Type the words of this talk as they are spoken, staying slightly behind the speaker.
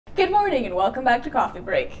Good morning and welcome back to Coffee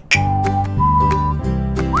Break.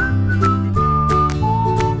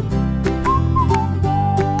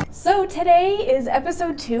 So today is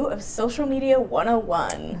episode 2 of Social Media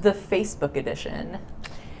 101. The Facebook edition.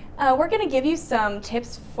 We're going to give you some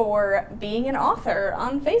tips for being an author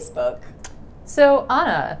on Facebook. So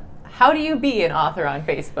Anna, how do you be an author on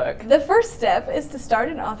Facebook? The first step is to start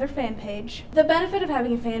an author fan page. The benefit of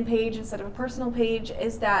having a fan page instead of a personal page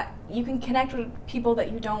is that you can connect with people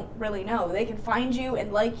that you don't really know. They can find you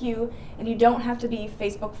and like you, and you don't have to be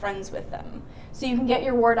Facebook friends with them. So you can get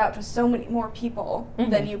your word out to so many more people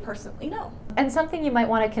than you personally know. And something you might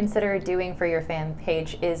want to consider doing for your fan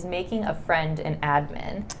page is making a friend an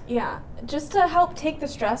admin. Yeah, just to help take the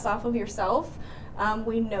stress off of yourself.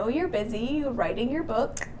 We know you're busy writing your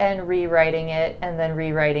book. And rewriting it, and then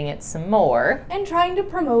rewriting it some more. And trying to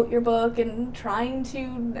promote your book, and trying to,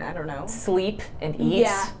 I don't know. Sleep and eat.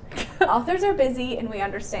 Yeah. Authors are busy, and we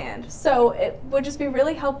understand. So it would just be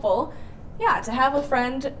really helpful, to have a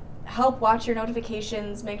friend help watch your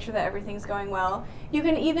notifications, make sure that everything's going well. You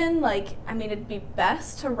can even, it'd be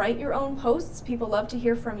best to write your own posts. People love to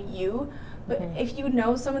hear from you. But if you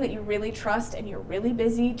know someone that you really trust and you're really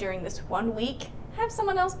busy during this 1 week, have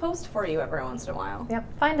someone else post for you every once in a while.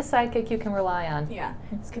 Yep, find a sidekick you can rely on. Yeah,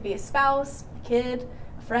 this could be a spouse, a kid,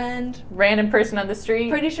 a friend. Random person on the street.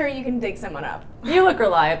 Pretty sure you can dig someone up. You look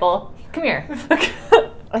reliable. Come here.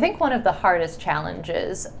 I think one of the hardest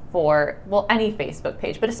challenges for, any Facebook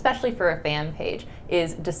page, but especially for a fan page,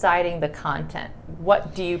 is deciding the content.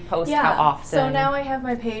 What do you post, how often? So now I have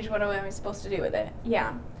my page, what am I supposed to do with it?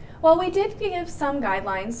 Yeah. Well, we did give some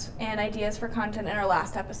guidelines and ideas for content in our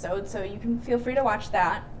last episode, so you can feel free to watch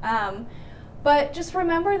that. But just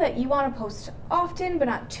remember that you want to post often, but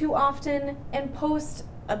not too often, and post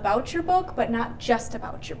about your book, but not just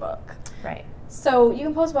about your book. Right. So you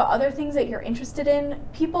can post about other things that you're interested in.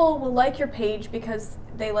 People will like your page because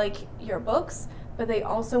they like your books, but they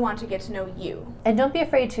also want to get to know you. And don't be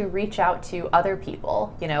afraid to reach out to other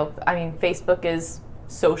people. Facebook is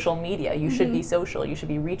social media. You should be social. You should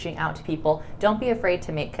be reaching out to people. Don't be afraid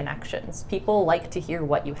to make connections. People like to hear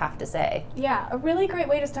what you have to say. Yeah, a really great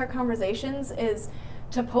way to start conversations is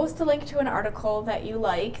to post a link to an article that you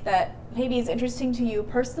like that maybe is interesting to you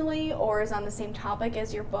personally or is on the same topic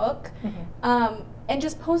as your book. And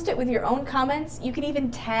just post it with your own comments. You can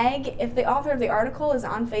even tag, if the author of the article is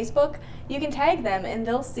on Facebook, you can tag them and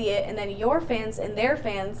they'll see it, and then your fans and their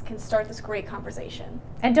fans can start this great conversation.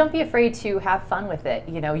 And don't be afraid to have fun with it.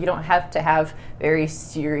 You don't have to have very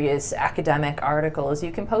serious academic articles.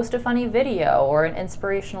 You can post a funny video or an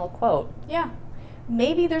inspirational quote. Yeah.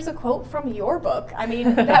 Maybe there's a quote from your book.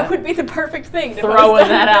 That would be the perfect thing to Throwing post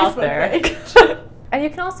that on out Facebook there. And you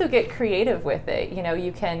can also get creative with it.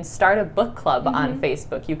 You can start a book club on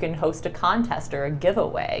Facebook. You can host a contest or a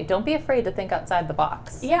giveaway. Don't be afraid to think outside the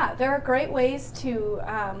box. Yeah, there are great ways to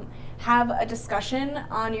have a discussion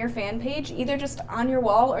on your fan page, either just on your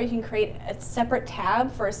wall, or you can create a separate tab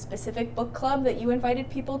for a specific book club that you invited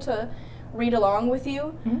people to read along with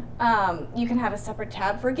you. You can have a separate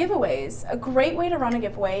tab for giveaways. A great way to run a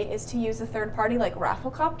giveaway is to use a third party like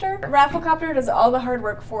Rafflecopter. Rafflecopter does all the hard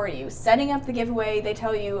work for you. Setting up the giveaway, they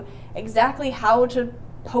tell you exactly how to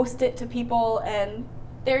post it to people, and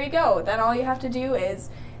there you go. Then all you have to do is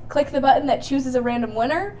click the button that chooses a random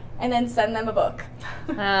winner and then send them a book.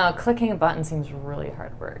 Oh, clicking a button seems really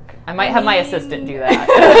hard work. I might have my assistant do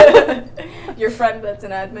that. Your friend that's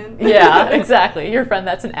an admin. Yeah, exactly. Your friend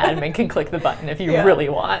that's an admin can click the button if you really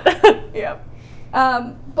want. Yep.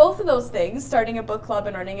 Both of those things, starting a book club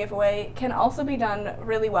and running a giveaway, can also be done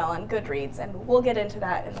really well on Goodreads, and we'll get into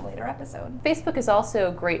that in a later episode. Facebook is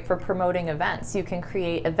also great for promoting events. You can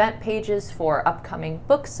create event pages for upcoming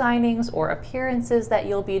book signings or appearances that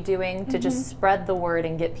you'll be doing to just spread the word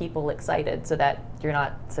and get people excited so that you're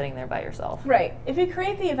not sitting there by yourself. Right. If you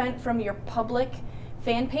create the event from your public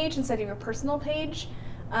fan page instead of your personal page,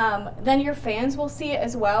 then your fans will see it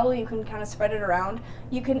as well. You can kind of spread it around.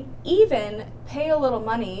 You can even pay a little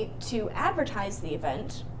money to advertise the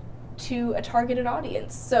event to a targeted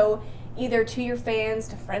audience. So either to your fans,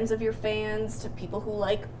 to friends of your fans, to people who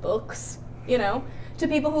like books, to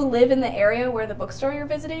people who live in the area where the bookstore you're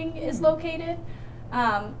visiting is located.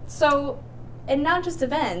 And not just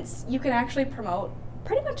events, you can actually promote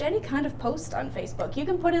pretty much any kind of post on Facebook. You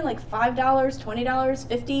can put in like $5, $20,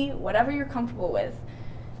 $50, whatever you're comfortable with,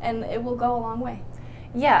 and it will go a long way.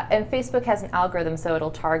 Yeah, and Facebook has an algorithm, so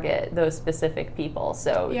it'll target those specific people.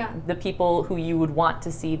 So the people who you would want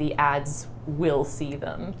to see the ads will see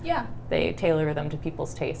them. Yeah. They tailor them to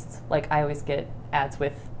people's tastes. Like I always get ads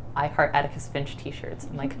with I Heart Atticus Finch t-shirts.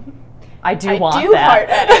 I'm like, I do I want do that. heart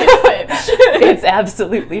Atticus Finch. It's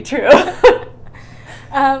absolutely true.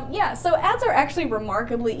 Yeah, so ads are actually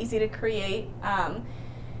remarkably easy to create.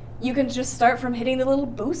 You can just start from hitting the little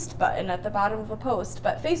boost button at the bottom of a post,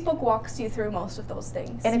 but Facebook walks you through most of those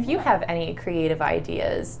things. And if you have any creative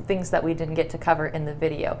ideas, things that we didn't get to cover in the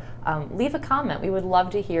video, leave a comment. We would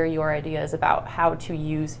love to hear your ideas about how to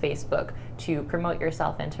use Facebook to promote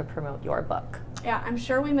yourself and to promote your book. Yeah, I'm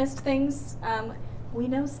sure we missed things. We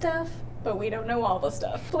know stuff, but we don't know all the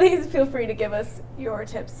stuff. Please feel free to give us your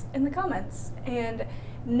tips in the comments. And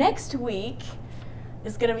next week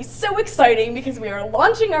is going to be so exciting because we are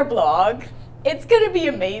launching our blog. It's going to be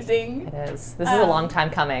amazing. It is. This is a long time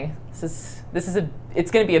coming. It's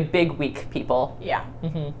going to be a big week, people. Yeah.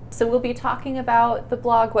 So we'll be talking about the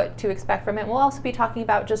blog, what to expect from it. We'll also be talking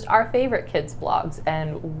about just our favorite kids' blogs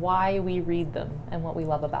and why we read them and what we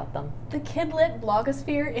love about them. The Kidlit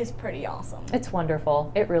blogosphere is pretty awesome. It's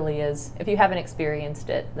wonderful. It really is. If you haven't experienced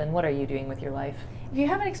it, then what are you doing with your life? If you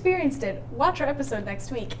haven't experienced it, watch our episode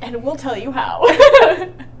next week and we'll tell you how.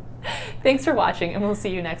 Thanks for watching, and we'll see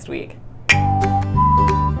you next week. Hey,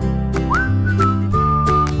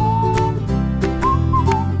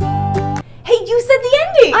 you said the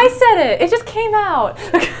ending! I said it! It just came out!